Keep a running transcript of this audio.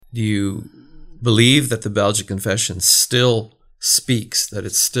Do you believe that the Belgic Confession still speaks, that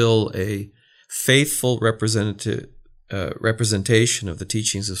it's still a faithful representation of the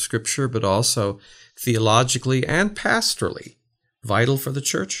teachings of Scripture, but also theologically and pastorally vital for the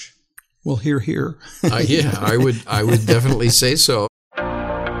church? Well, hear. Yeah, I would definitely say so.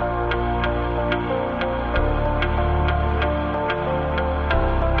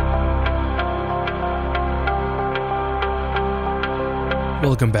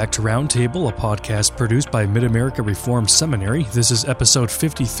 Welcome back to Roundtable, a podcast produced by Mid-America Reformed Seminary. This is episode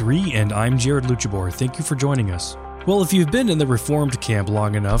 53, and I'm Jared Luchabor. Thank you for joining us. Well, if you've been in the Reformed camp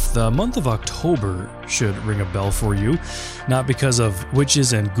long enough, the month of October should ring a bell for you. Not because of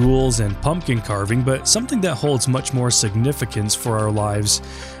witches and ghouls and pumpkin carving, but something that holds much more significance for our lives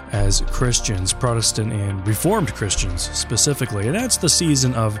as Christians, Protestant and Reformed Christians specifically. And that's the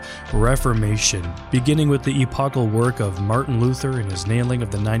season of Reformation, beginning with the epochal work of Martin Luther and his nailing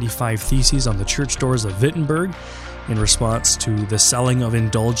of the 95 Theses on the church doors of Wittenberg in response to the selling of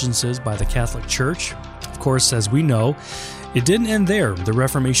indulgences by the Catholic Church. Of course, as we know, it didn't end there. The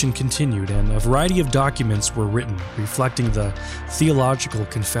Reformation continued, and a variety of documents were written reflecting the theological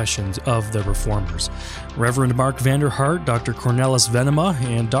confessions of the Reformers. Reverend Mark Vander Hart, Dr. Cornelis Venema,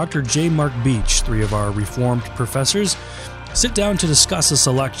 and Dr. J. Mark Beach, three of our Reformed professors, sit down to discuss a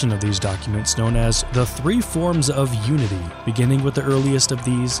selection of these documents known as the Three Forms of Unity, beginning with the earliest of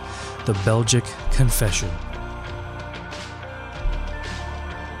these, the Belgic Confession.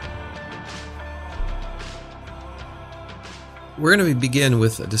 We're going to begin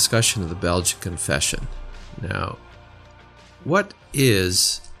with a discussion of the Belgic Confession. Now, what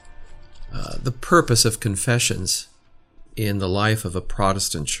is the purpose of confessions in the life of a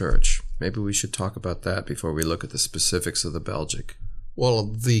Protestant church? Maybe we should talk about that before we look at the specifics of the Belgic. Well,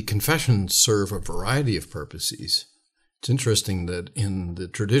 the confessions serve a variety of purposes. It's interesting that in the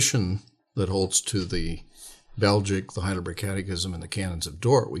tradition that holds to the Belgic, the Heidelberg Catechism, and the Canons of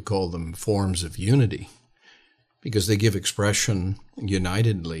Dort, we call them forms of unity, because they give expression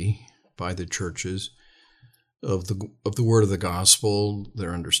unitedly by the churches of the word of the gospel,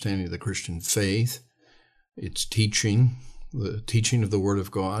 their understanding of the Christian faith, its teaching, the teaching of the word of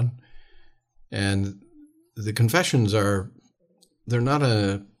God. And the confessions they're not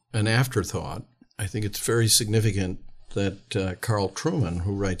an afterthought. I think it's very significant that Carl Trueman,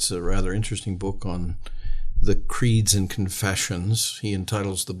 who writes a rather interesting book on the creeds and confessions, he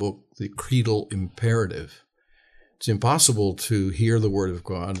entitles the book The Creedal Imperative. It's impossible to hear the Word of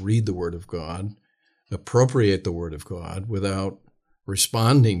God, read the Word of God, appropriate the Word of God without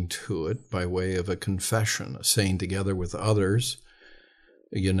responding to it by way of a confession, a saying together with others,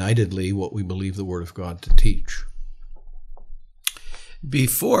 unitedly, what we believe the Word of God to teach.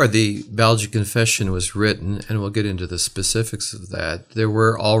 Before the Belgic Confession was written, and we'll get into the specifics of that, there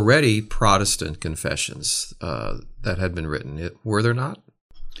were already Protestant confessions that had been written. Were there not?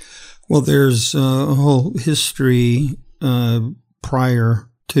 Well, there's a whole history prior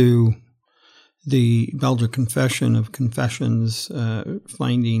to the Belgic Confession of confessions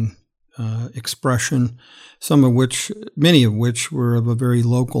finding expression, many of which were of a very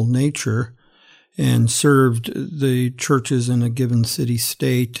local nature and served the churches in a given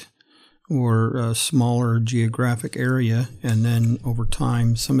city-state or a smaller geographic area. And then over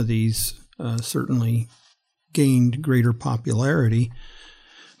time, some of these certainly gained greater popularity.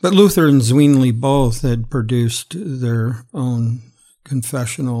 But Luther and Zwingli both had produced their own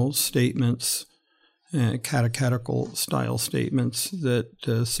confessional statements, catechetical style statements that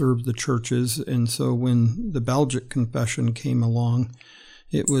served the churches. And so when the Belgic Confession came along,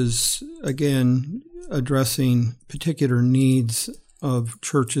 it was, again, addressing particular needs of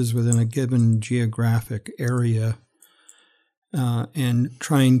churches within a given geographic area and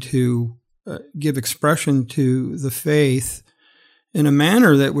trying to give expression to the faith in a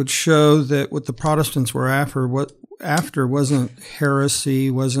manner that would show that what the Protestants were after wasn't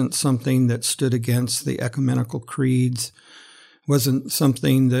heresy, wasn't something that stood against the ecumenical creeds, wasn't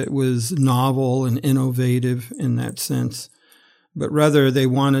something that was novel and innovative in that sense, but rather they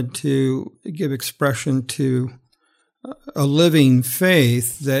wanted to give expression to a living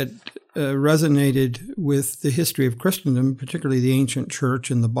faith that resonated with the history of Christendom, particularly the ancient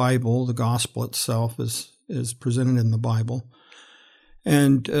church and the Bible. The gospel itself is presented in the Bible.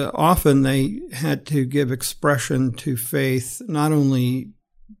 And often they had to give expression to faith, not only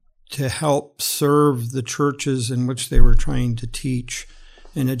to help serve the churches in which they were trying to teach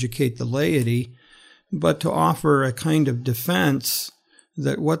and educate the laity, but to offer a kind of defense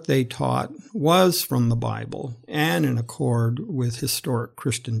that what they taught was from the Bible and in accord with historic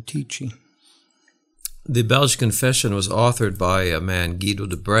Christian teaching. The Belgic Confession was authored by a man, Guido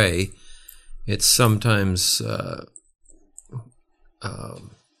de Brès. It's sometimes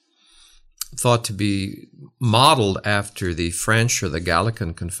thought to be modeled after the French or the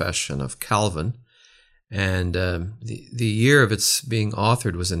Gallican Confession of Calvin. And the year of its being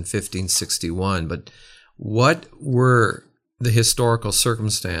authored was in 1561. But what were the historical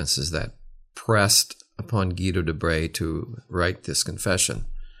circumstances that pressed upon Guido de Brès to write this confession?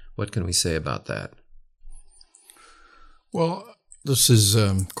 What can we say about that? Well, this is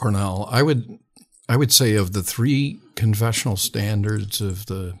Cornell. I would say of the three confessional standards of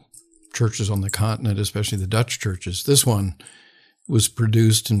the churches on the continent, especially the Dutch churches, this one was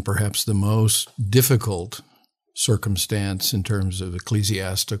produced in perhaps the most difficult circumstance in terms of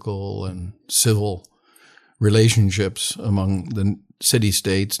ecclesiastical and civil relationships among the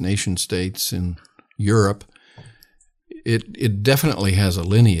city-states, nation-states in Europe. It definitely has a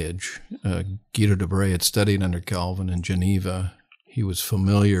lineage. Guido de Brès had studied under Calvin in Geneva. He was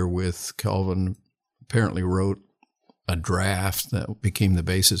familiar with Calvin, apparently wrote a draft that became the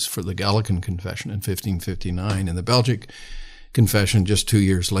basis for the Gallican Confession in 1559. And the Belgic Confession just 2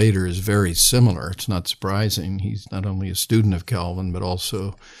 years later is very similar. It's not surprising. He's not only a student of Calvin, but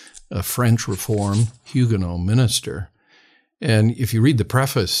also a French Reformed Huguenot minister. And if you read the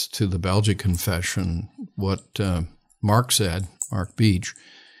preface to the Belgic Confession, what Mark Beach,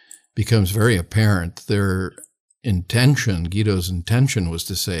 becomes very apparent. Their intention, Guido's intention, was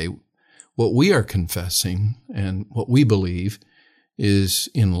to say, what we are confessing and what we believe is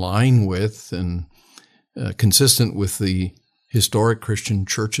in line with and consistent with the historic Christian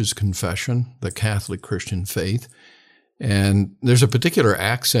church's confession, the Catholic Christian faith. And there's a particular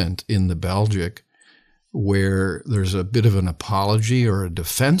accent in the Belgic where there's a bit of an apology or a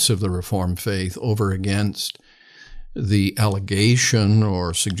defense of the Reformed faith over against the allegation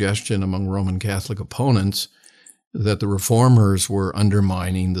or suggestion among Roman Catholic opponents that the Reformers were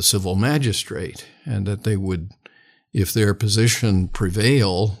undermining the civil magistrate, and that they would, if their position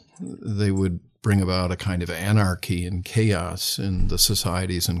prevail, they would bring about a kind of anarchy and chaos in the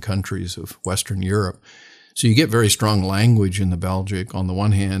societies and countries of Western Europe. So you get very strong language in the Belgic, on the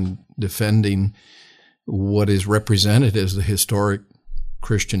one hand, defending what is represented as the historic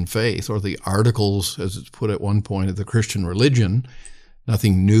Christian faith, or the articles, as it's put at one point, of the Christian religion,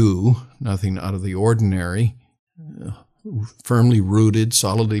 nothing new, nothing out of the ordinary, firmly rooted,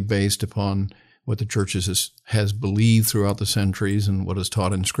 solidly based upon what the church has believed throughout the centuries and what is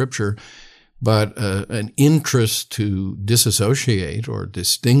taught in Scripture, but an interest to disassociate or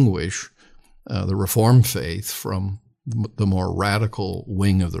distinguish the Reformed faith from the more radical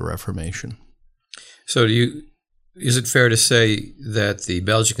wing of the Reformation. So is it fair to say that the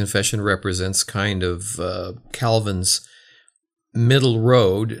Belgic Confession represents kind of Calvin's middle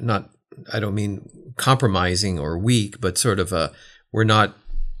road? I don't mean compromising or weak, but sort of we're not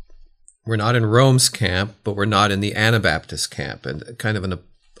in Rome's camp, but we're not in the Anabaptist camp, and kind of an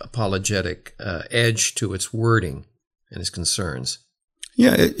apologetic edge to its wording and its concerns.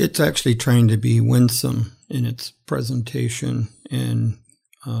 Yeah, it's actually trying to be winsome in its presentation, and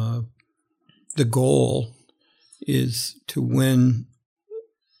the goal is to win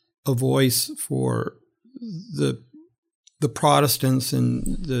a voice for the Protestants in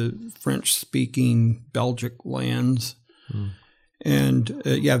the French-speaking Belgic lands. And,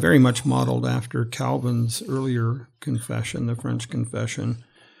 very much modeled after Calvin's earlier confession, the French Confession,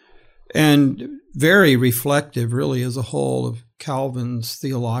 and very reflective, really, as a whole, of Calvin's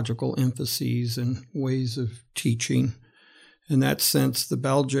theological emphases and ways of teaching. In that sense, the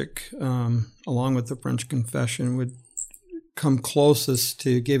Belgic, along with the French Confession, would come closest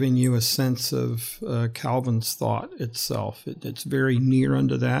to giving you a sense of Calvin's thought itself. It's very near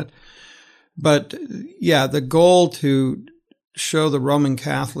unto that. But, the goal to show the Roman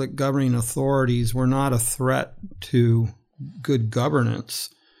Catholic governing authorities we're not a threat to good governance,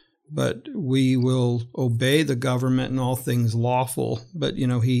 but we will obey the government in all things lawful. But,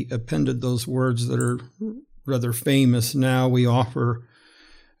 he appended those words that are rather famous now. We offer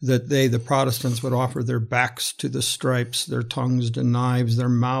that the Protestants, would offer their backs to the stripes, their tongues to knives, their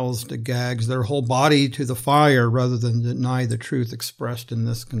mouths to gags, their whole body to the fire, rather than deny the truth expressed in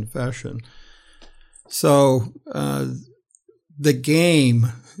this confession. So the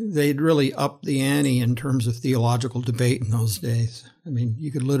game, they'd really up the ante in terms of theological debate in those days. I mean,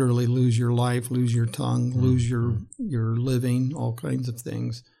 you could literally lose your life, lose your tongue, lose your living, all kinds of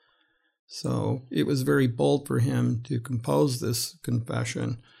things. So it was very bold for him to compose this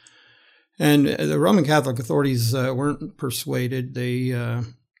confession. And the Roman Catholic authorities weren't persuaded.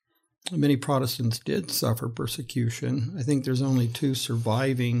 Many Protestants did suffer persecution. I think there's only 2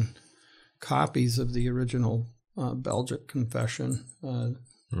 surviving copies of the original Belgic Confession.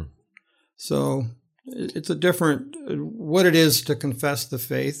 So it's a different, what it is to confess the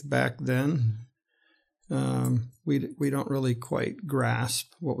faith back then. We don't really quite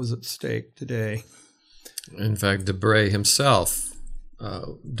grasp what was at stake today. In fact, Debray himself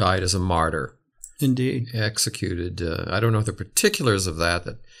died as a martyr. Indeed. Executed. I don't know the particulars of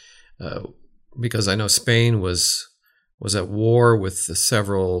that because I know Spain was at war with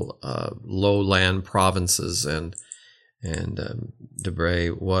several lowland provinces, and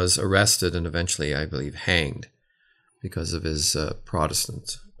Debray was arrested and eventually, I believe, hanged because of his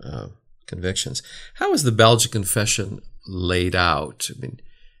Protestant convictions. How is the Belgic Confession laid out? I mean,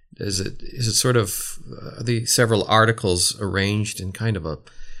 is it sort of the several articles arranged in kind of a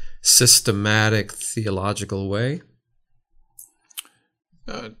systematic theological way?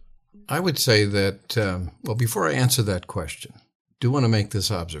 I would say that, before I answer that question, I do want to make this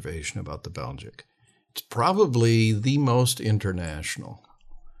observation about the Belgic. It's probably the most international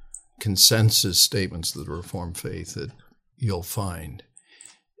consensus statements of the Reformed faith that you'll find.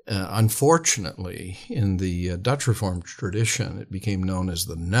 Unfortunately, in the Dutch Reformed tradition, it became known as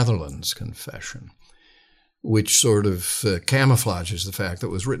the Netherlands Confession, which sort of camouflages the fact that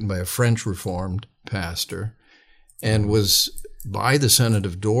it was written by a French Reformed pastor and was by the Synod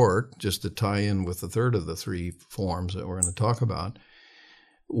of Dort, just to tie in with the third of the three forms that we're going to talk about,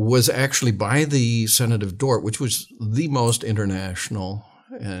 was actually by the Synod of Dort, which was the most international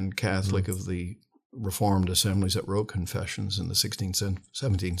and Catholic of the Reformed assemblies that wrote confessions in the 16th,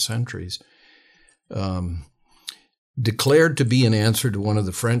 17th centuries, declared to be an answer to one of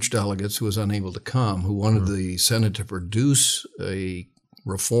the French delegates who was unable to come, who wanted the Synod to produce a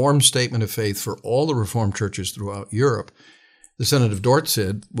Reformed statement of faith for all the Reformed churches throughout Europe. The Synod of Dort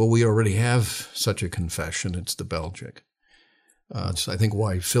said, well, we already have such a confession. It's the Belgic. It's, I think,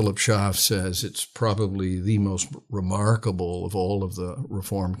 why Philip Schaff says it's probably the most remarkable of all of the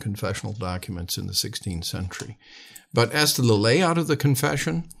Reformed confessional documents in the 16th century. But as to the layout of the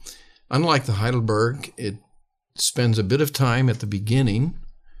confession, unlike the Heidelberg, it spends a bit of time at the beginning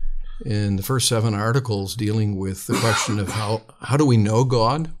in the first 7 articles dealing with the question of how do we know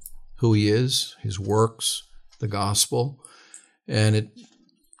God, who he is, his works, the gospel. And it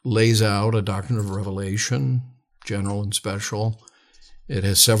lays out a doctrine of revelation, general and special. It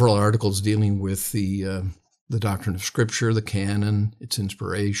has several articles dealing with the doctrine of Scripture, the canon, its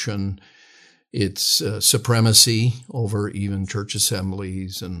inspiration, its supremacy over even church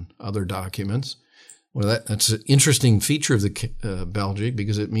assemblies and other documents. Well, that's an interesting feature of the Belgic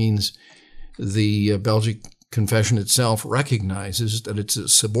because it means the Belgic Confession itself recognizes that it's a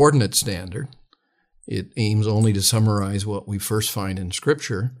subordinate standard. It aims only to summarize what we first find in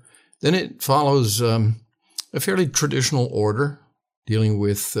Scripture. Then it follows a fairly traditional order dealing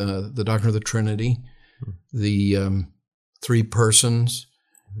with the doctrine of the Trinity, the three persons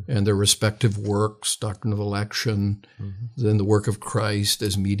and their respective works, doctrine of election, then the work of Christ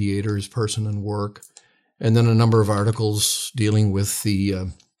as mediator, his person and work, and then a number of articles dealing with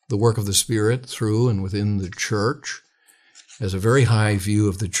the work of the Spirit through and within the church, as a very high view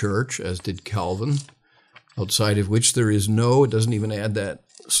of the church, as did Calvin, outside of which there is no, it doesn't even add that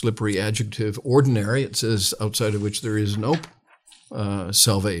slippery adjective, ordinary. It says outside of which there is no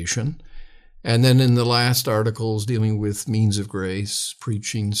salvation. And then in the last articles dealing with means of grace,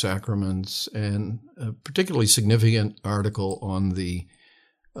 preaching, sacraments, and a particularly significant article on the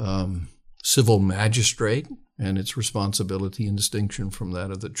civil magistrate and its responsibility and distinction from that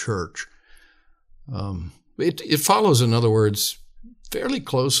of the church. It follows, in other words, fairly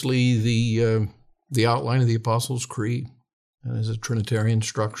closely the outline of the Apostles' Creed as a Trinitarian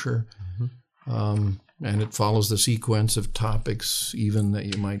structure. And it follows the sequence of topics even that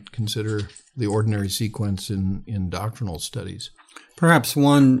you might consider the ordinary sequence in doctrinal studies. Perhaps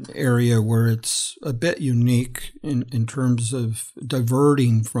one area where it's a bit unique in terms of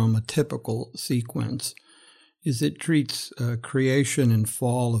diverting from a typical sequence is it treats creation and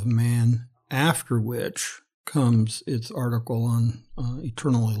fall of man, after which comes its article on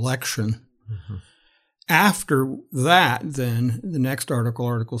eternal election. After that, then, the next article,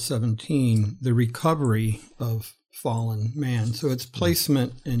 Article 17, the recovery of fallen man. So its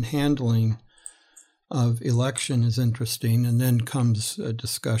placement and handling of election is interesting. And then comes a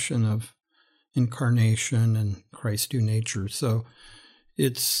discussion of incarnation and Christ's due nature. So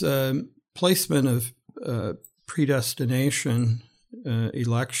its placement of predestination,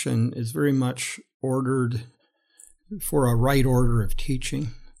 election, is very much ordered for a right order of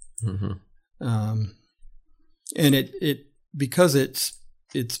teaching. And it because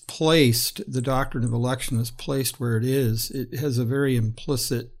it's placed, the doctrine of election is placed where it is, it has a very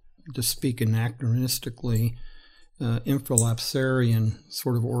implicit to speak anachronistically, infralapsarian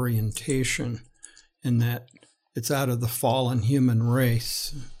sort of orientation, in that it's out of the fallen human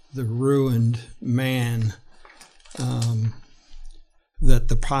race, the ruined man, that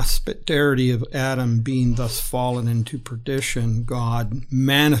the posterity of Adam being thus fallen into perdition, God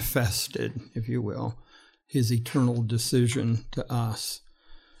manifested, if you will, his eternal decision to us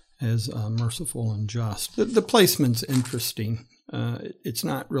as merciful and just. The placement's interesting. It's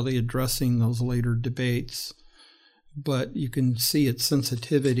not really addressing those later debates, but you can see its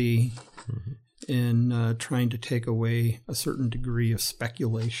sensitivity in trying to take away a certain degree of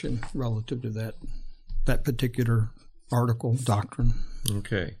speculation relative to that particular article doctrine.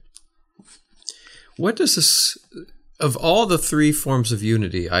 Okay. What does this, of all the three forms of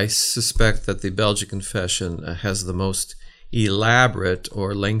unity, I suspect that the Belgic Confession has the most elaborate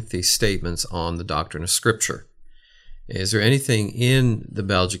or lengthy statements on the doctrine of Scripture. Is there anything in the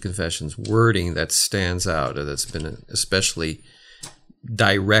Belgic Confession's wording that stands out or that's been especially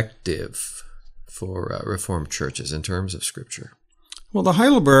directive for Reformed churches in terms of Scripture? Well, the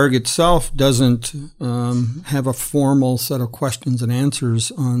Heidelberg itself doesn't have a formal set of questions and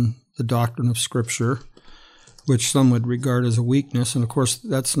answers on the doctrine of Scripture, which some would regard as a weakness. And, of course,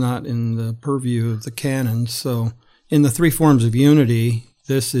 that's not in the purview of the canon. So in the three forms of unity,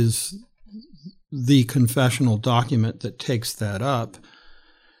 this is the confessional document that takes that up.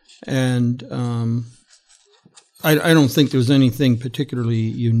 And I don't think there's anything particularly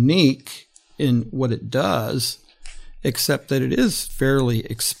unique in what it does, except that it is fairly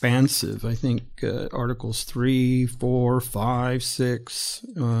expansive. I think Articles 3, 4, 5, 6,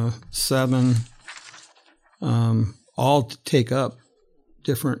 7 all take up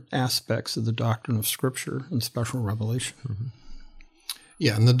different aspects of the doctrine of Scripture and special revelation. Mm-hmm.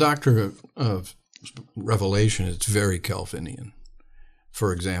 Yeah, and the doctrine of revelation is very Calvinian.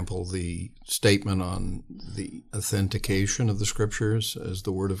 For example, the statement on the authentication of the Scriptures as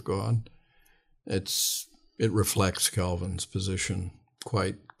the Word of God, it reflects Calvin's position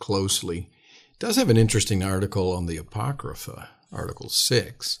quite closely. It does have an interesting article on the Apocrypha, Article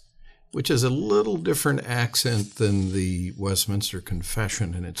 6, which has a little different accent than the Westminster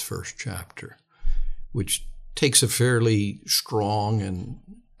Confession in its first chapter, which takes a fairly strong and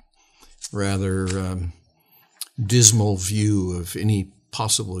rather dismal view of any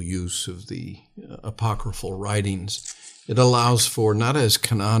possible use of the apocryphal writings. It allows for, not as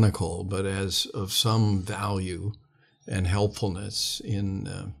canonical, but as of some value and helpfulness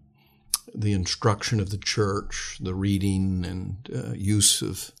in the instruction of the church, the reading and use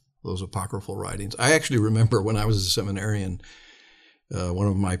of those apocryphal writings. I actually remember when I was a seminarian, one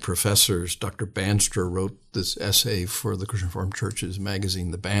of my professors, Dr. Banster, wrote this essay for the Christian Reformed Church's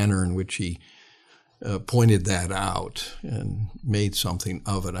magazine, The Banner, in which he pointed that out and made something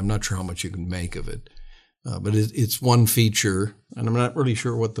of it. I'm not sure how much you can make of it. But it's one feature, and I'm not really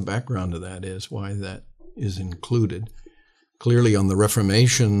sure what the background of that is, why that is included. Clearly, on the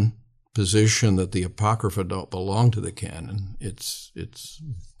Reformation position that the Apocrypha don't belong to the canon, it's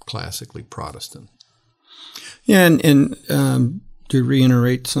classically Protestant. Yeah, and to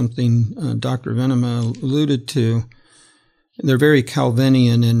reiterate something Dr. Venema alluded to, they're very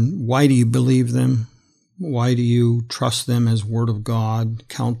Calvinian in why do you believe them? Why do you trust them as Word of God,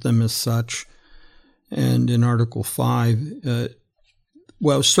 count them as such? And in Article 5,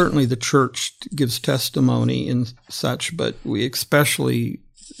 well, certainly the church gives testimony and such, but we especially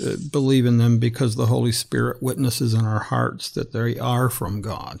believe in them because the Holy Spirit witnesses in our hearts that they are from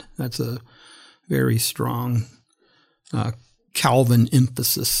God. That's a very strong Calvin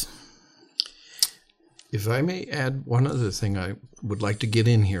emphasis. If I may add one other thing I would like to get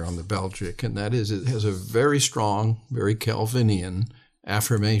in here on the Belgic, and that is it has a very strong, very Calvinian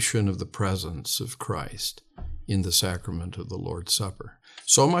affirmation of the presence of Christ in the sacrament of the Lord's Supper.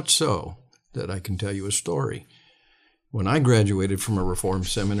 So much so that I can tell you a story. When I graduated from a Reformed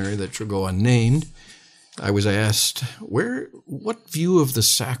seminary that shall go unnamed, I was asked, what view of the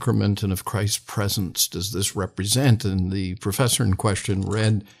sacrament and of Christ's presence does this represent? And the professor in question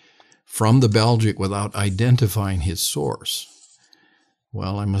read from the Belgic without identifying his source.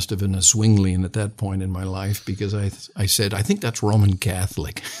 Well, I must have been a Zwinglian at that point in my life because I said, I think that's Roman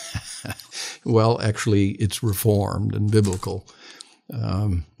Catholic. Well, actually, it's Reformed and biblical.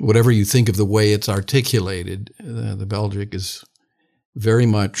 Whatever you think of the way it's articulated, the Belgic is very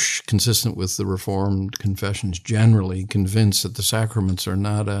much consistent with the Reformed confessions generally, convinced that the sacraments are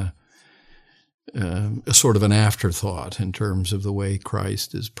not a sort of an afterthought in terms of the way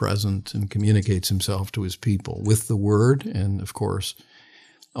Christ is present and communicates himself to his people with the Word, and of course,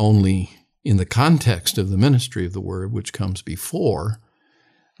 only in the context of the ministry of the Word, which comes before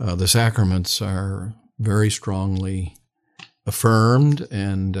The sacraments are very strongly affirmed,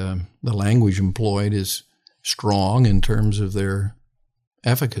 and the language employed is strong in terms of their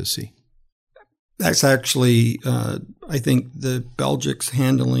efficacy. That's actually, I think, the Belgic's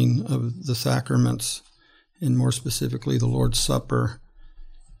handling of the sacraments, and more specifically the Lord's Supper,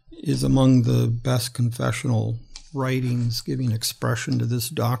 is among the best confessional writings giving expression to this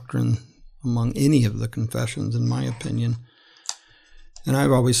doctrine among any of the confessions, in my opinion. And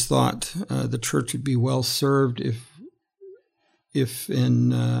I've always thought the Church would be well served if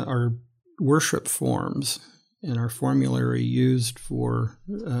in our worship forms, in our formulary used for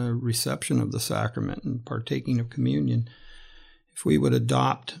reception of the sacrament and partaking of communion, if we would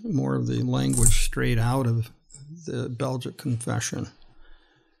adopt more of the language straight out of the Belgic Confession.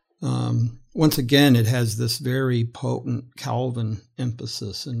 Once again, it has this very potent Calvin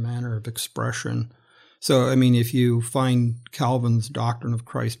emphasis and manner of expression. So, I mean, if you find Calvin's doctrine of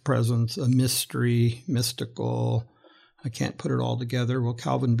Christ's presence a mystery, mystical, I can't put it all together, will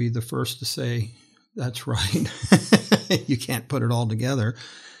Calvin be the first to say, that's right, you can't put it all together?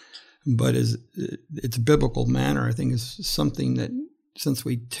 But its biblical manner, I think, is something that, since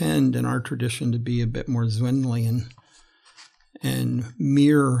we tend in our tradition to be a bit more Zwinglian and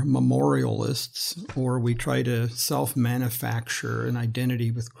mere memorialists, or we try to self-manufacture an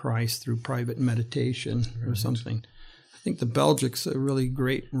identity with Christ through private meditation or something. I think the Belgic's a really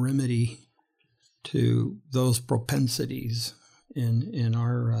great remedy to those propensities in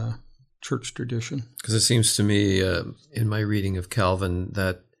our church tradition. Because it seems to me, in my reading of Calvin,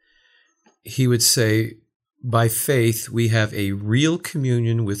 that he would say, by faith we have a real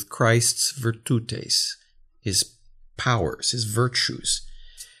communion with Christ's virtutes, his powers, his virtues,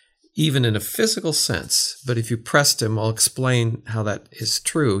 even in a physical sense. But if you pressed him, I'll explain how that is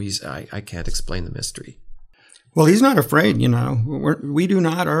true. I can't explain the mystery. Well, he's not afraid, we do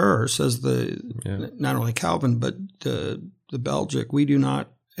not err, says not only Calvin, but the Belgic. We do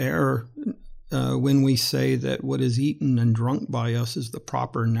not err when we say that what is eaten and drunk by us is the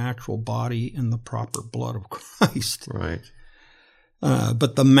proper natural body and the proper blood of Christ. Right.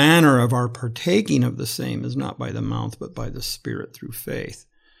 But the manner of our partaking of the same is not by the mouth, but by the Spirit through faith.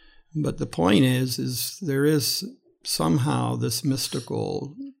 But the point is there is somehow this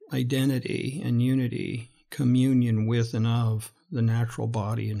mystical identity and unity, communion with and of the natural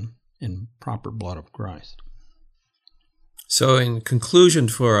body and proper blood of Christ. So in conclusion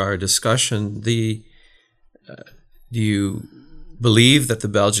for our discussion, do you believe that the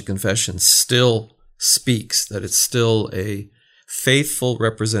Belgic Confession still speaks, that it's still a faithful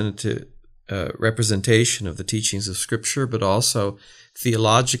representation of the teachings of Scripture, but also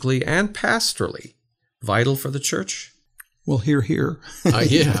theologically and pastorally vital for the Church? Well, hear.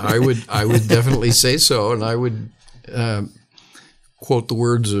 Yeah, I would definitely say so, and I would quote the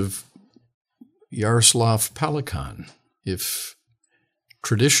words of Jaroslav Pelikan. If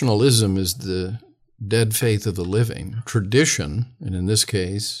traditionalism is the dead faith of the living, tradition, and in this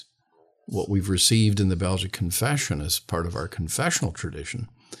case, what we've received in the Belgic Confession as part of our confessional tradition,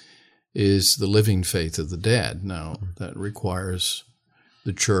 is the living faith of the dead. Now, that requires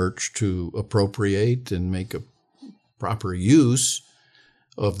the Church to appropriate and make a proper use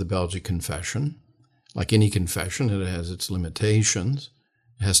of the Belgic Confession. Like any confession, it has its limitations.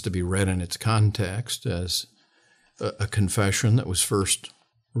 It has to be read in its context as a confession that was first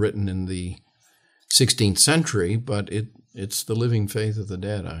written in the 16th century, but it's the living faith of the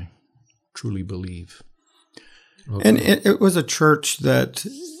dead, I truly believe. Okay. And it was a church that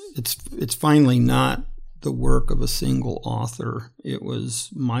it's finally not the work of a single author. It was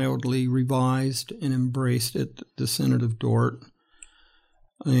mildly revised and embraced at the Synod of Dort.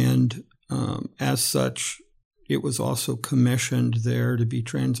 And as such, it was also commissioned there to be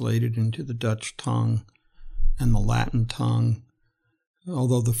translated into the Dutch tongue and the Latin tongue,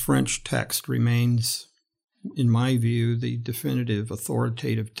 although the French text remains, in my view, the definitive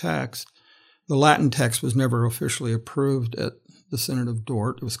authoritative text. The Latin text was never officially approved at the Synod of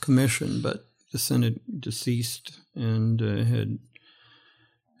Dort. It was commissioned, but the Synod deceased and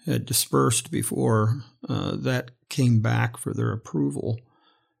had dispersed before that came back for their approval.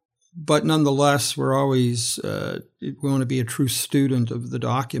 But nonetheless, we're always, we want to be a true student of the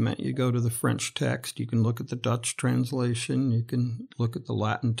document. You go to the French text, you can look at the Dutch translation, you can look at the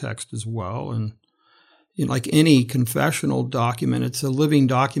Latin text as well. And like any confessional document, it's a living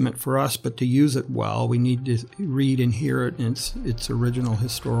document for us, but to use it well, we need to read and hear it in its original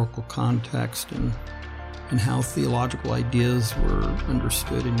historical context and how theological ideas were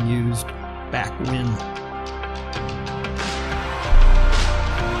understood and used back when.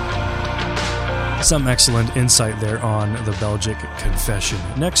 Some excellent insight there on the Belgic Confession.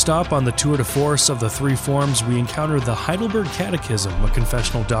 Next stop on the tour de force of the three forms, we encounter the Heidelberg Catechism, a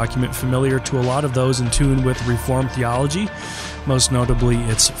confessional document familiar to a lot of those in tune with Reformed theology, most notably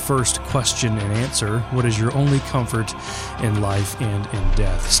its first question and answer: what is your only comfort in life and in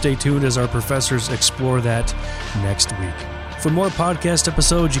death? Stay tuned as our professors explore that next week. For more podcast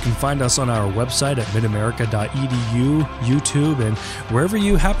episodes, you can find us on our website at midamerica.edu, YouTube, and wherever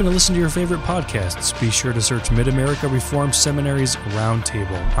you happen to listen to your favorite podcasts. Be sure to search Mid-America Reformed Seminary's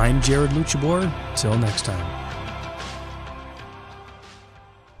Roundtable. I'm Jared Luchabor. Till next time.